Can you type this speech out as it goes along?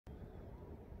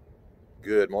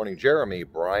Good morning, Jeremy.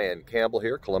 Brian Campbell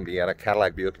here, Columbiana,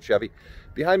 Cadillac, Buick, and Chevy.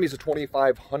 Behind me is a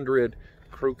 2500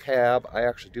 crew cab. I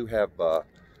actually do have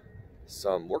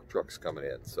some work trucks coming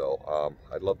in, so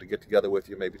I'd love to get together with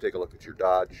you, maybe take a look at your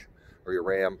Dodge or your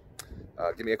Ram.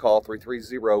 Give me a call,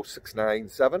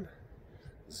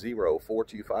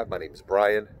 330-697-0425. My name is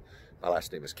Brian. My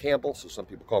last name is Campbell, so some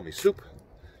people call me Soup.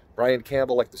 Brian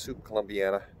Campbell, like the soup,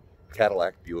 Columbiana,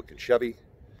 Cadillac, Buick, and Chevy.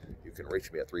 You can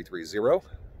reach me at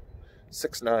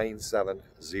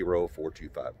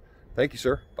 330-697-0425. Thank you,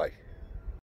 sir. Bye.